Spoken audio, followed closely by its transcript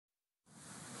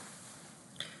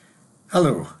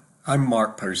Hello, I'm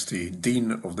Mark Poustie,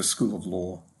 Dean of the School of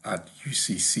Law at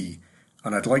UCC,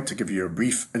 and I'd like to give you a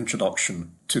brief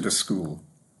introduction to the school.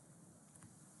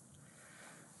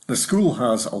 The school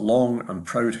has a long and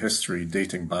proud history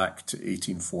dating back to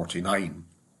 1849.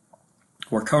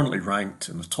 We're currently ranked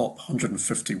in the top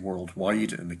 150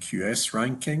 worldwide in the QS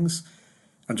rankings,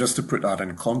 and just to put that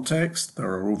in context,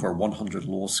 there are over 100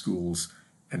 law schools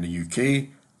in the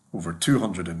UK, over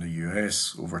 200 in the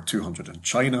US, over 200 in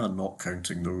China, not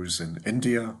counting those in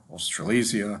India,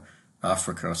 Australasia,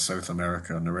 Africa, South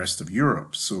America, and the rest of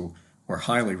Europe, so we're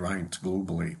highly ranked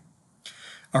globally.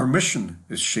 Our mission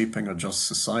is shaping a just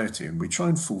society, and we try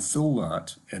and fulfill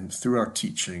that through our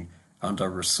teaching and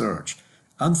our research,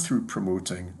 and through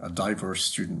promoting a diverse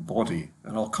student body,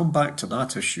 and I'll come back to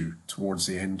that issue towards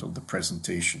the end of the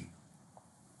presentation.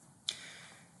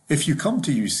 If you come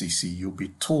to UCC, you'll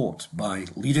be taught by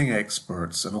leading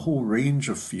experts in a whole range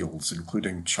of fields,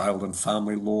 including child and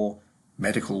family law,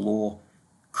 medical law,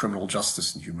 criminal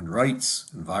justice and human rights,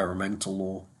 environmental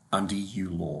law, and EU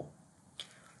law.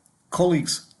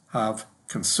 Colleagues have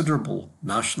considerable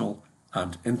national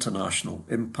and international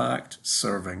impact,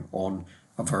 serving on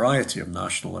a variety of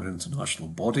national and international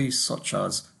bodies, such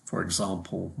as, for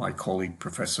example, my colleague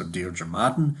Professor Deirdre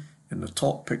Madden in the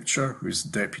top picture, who is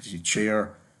Deputy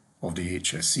Chair of the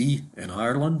HSE in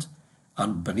Ireland,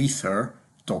 and beneath her,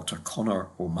 Dr. Conor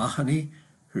O'Mahony,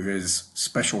 who is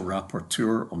Special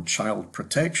Rapporteur on Child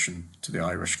Protection to the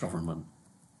Irish Government.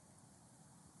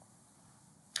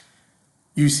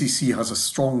 UCC has a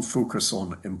strong focus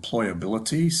on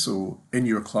employability, so in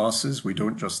your classes we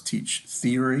don't just teach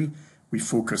theory, we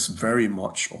focus very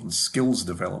much on skills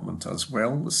development as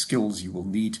well, the skills you will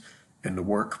need in the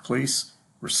workplace,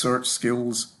 research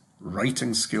skills,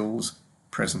 writing skills,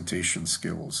 presentation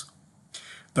skills.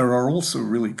 There are also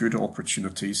really good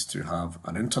opportunities to have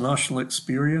an international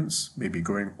experience, maybe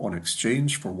going on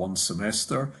exchange for one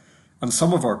semester, and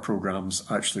some of our programs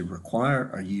actually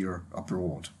require a year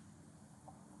abroad.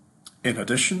 In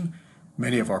addition,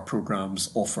 many of our programs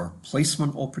offer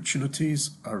placement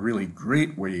opportunities, a really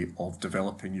great way of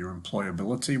developing your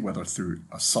employability, whether through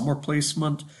a summer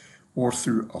placement or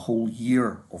through a whole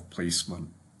year of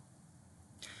placement.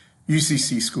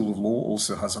 UCC School of Law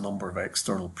also has a number of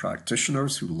external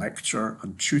practitioners who lecture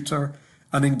and tutor,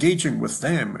 and engaging with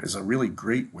them is a really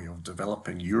great way of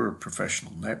developing your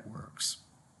professional networks.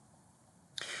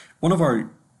 One of our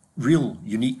real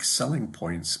unique selling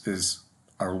points is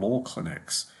our law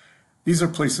clinics. These are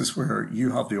places where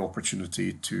you have the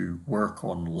opportunity to work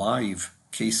on live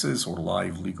cases or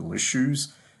live legal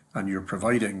issues, and you're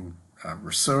providing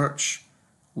research,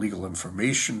 legal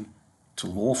information, to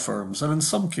law firms, and in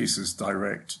some cases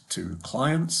direct to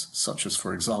clients, such as,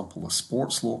 for example, a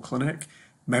sports law clinic.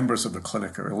 Members of the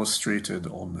clinic are illustrated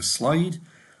on the slide,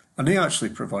 and they actually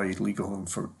provide legal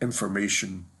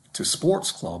information to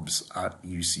sports clubs at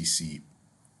UCC.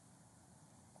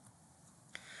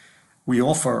 We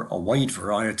offer a wide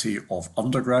variety of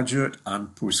undergraduate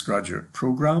and postgraduate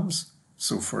programs.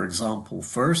 So, for example,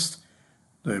 first,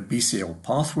 the BCL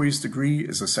Pathways degree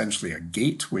is essentially a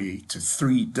gateway to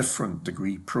 3 different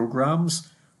degree programs,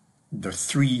 the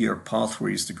 3-year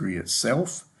Pathways degree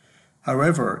itself.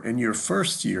 However, in your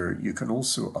first year, you can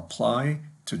also apply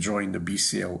to join the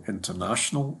BCL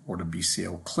International or the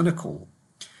BCL Clinical.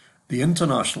 The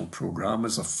International program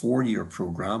is a 4-year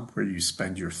program where you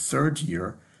spend your 3rd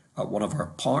year at one of our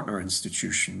partner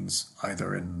institutions,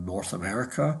 either in North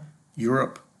America,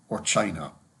 Europe, or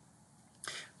China.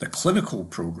 The clinical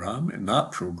program, in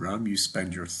that program, you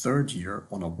spend your 3rd year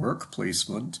on a work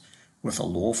placement with a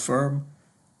law firm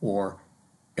or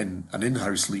in an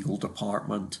in-house legal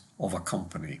department of a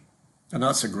company. And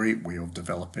that's a great way of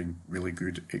developing really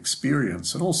good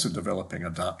experience and also developing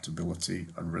adaptability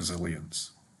and resilience.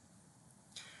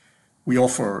 We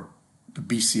offer the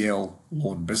BCL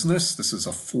Law and Business. This is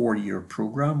a 4-year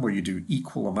program where you do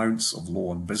equal amounts of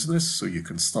law and business, so you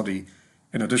can study,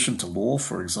 in addition to law,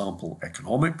 for example,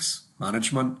 economics,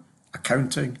 management,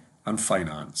 accounting, and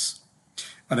finance.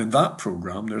 And in that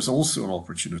program, there's also an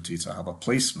opportunity to have a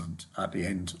placement at the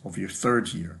end of your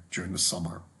 3rd year during the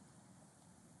summer.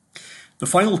 The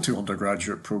final 2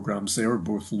 undergraduate programs, they are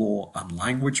both law and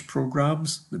language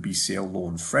programs, the BCL Law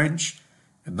and French.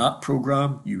 In that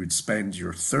program, you would spend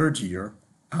your 3rd year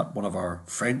at one of our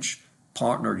French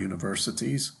partner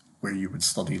universities where you would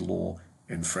study law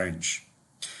in French.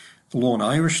 The Law and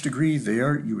Irish degree,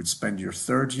 there you would spend your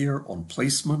 3rd year on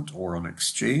placement or on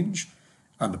exchange,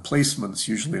 and the placements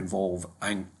usually involve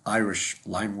Irish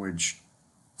language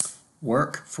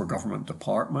work for government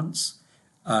departments.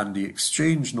 And the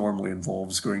exchange normally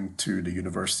involves going to the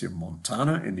University of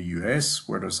Montana in the US,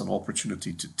 where there's an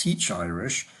opportunity to teach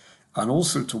Irish and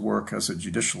also to work as a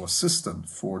judicial assistant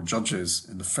for judges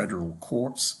in the federal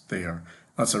courts there.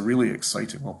 That's a really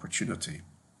exciting opportunity.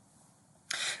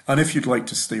 And if you'd like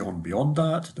to stay on beyond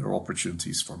that, there are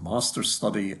opportunities for master's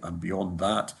study, and beyond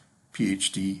that,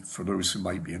 PhD for those who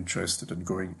might be interested in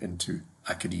going into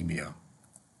academia.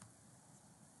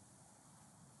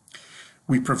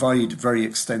 We provide very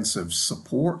extensive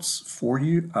supports for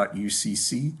you at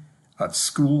UCC. At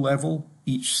school level,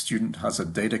 each student has a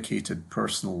dedicated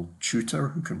personal tutor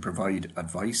who can provide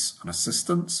advice and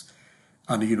assistance,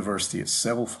 and the university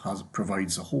itself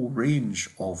provides a whole range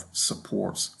of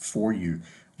supports for you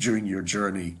during your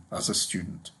journey as a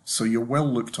student. So you're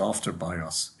well looked after by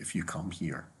us if you come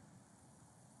here.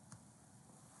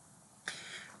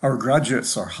 Our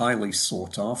graduates are highly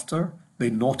sought after. They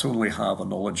not only have a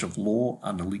knowledge of law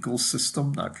and the legal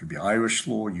system, that could be Irish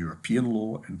law, European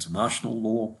law, international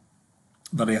law,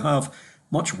 but they have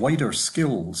much wider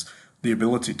skills, the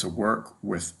ability to work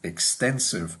with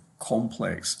extensive,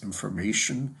 complex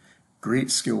information, great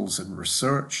skills in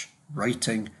research,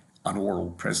 writing, and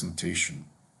oral presentation.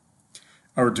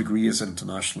 Our degree is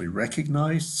internationally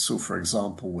recognized, so for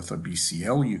example with a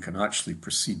BCL you can actually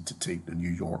proceed to take the New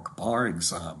York bar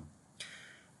exam.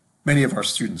 Many of our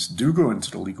students do go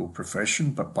into the legal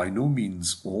profession, but by no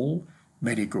means all.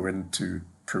 Many go into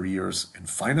careers in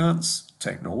finance,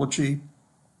 technology,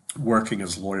 working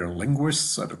as lawyer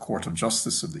linguists at the Court of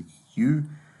Justice of the EU,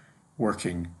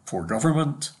 working for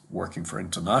government, working for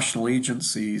international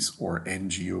agencies or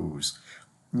NGOs.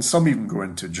 And some even go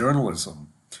into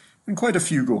journalism. And quite a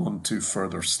few go on to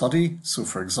further study. So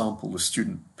for example, the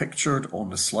student pictured on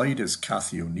the slide is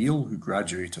Cathy O'Neill, who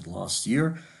graduated last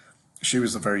year. She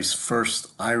was the very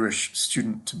first Irish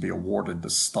student to be awarded the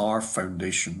Star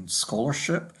Foundation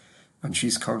Scholarship, and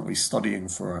she's currently studying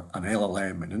for an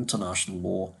LLM in international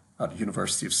law at the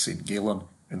University of St. Gallen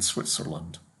in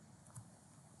Switzerland.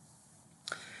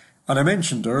 And I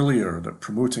mentioned earlier that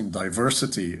promoting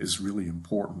diversity is really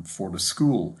important for the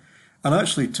school. And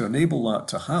actually, to enable that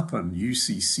to happen,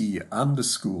 UCC and the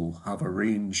school have a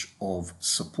range of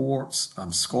supports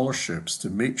and scholarships to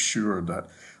make sure that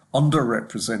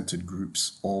underrepresented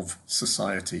groups of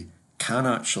society can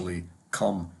actually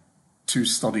come to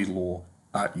study law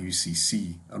at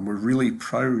UCC. And we're really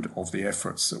proud of the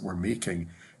efforts that we're making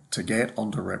to get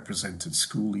underrepresented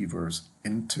school leavers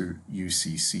into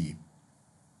UCC.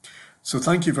 So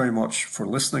thank you very much for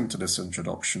listening to this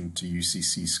introduction to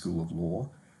UCC School of Law.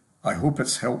 I hope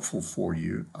it's helpful for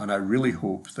you, and I really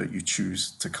hope that you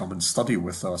choose to come and study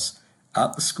with us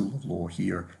at the School of Law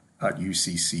here at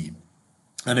UCC.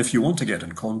 And if you want to get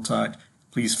in contact,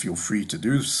 please feel free to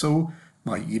do so.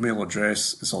 My email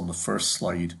address is on the first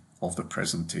slide of the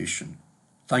presentation.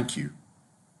 Thank you.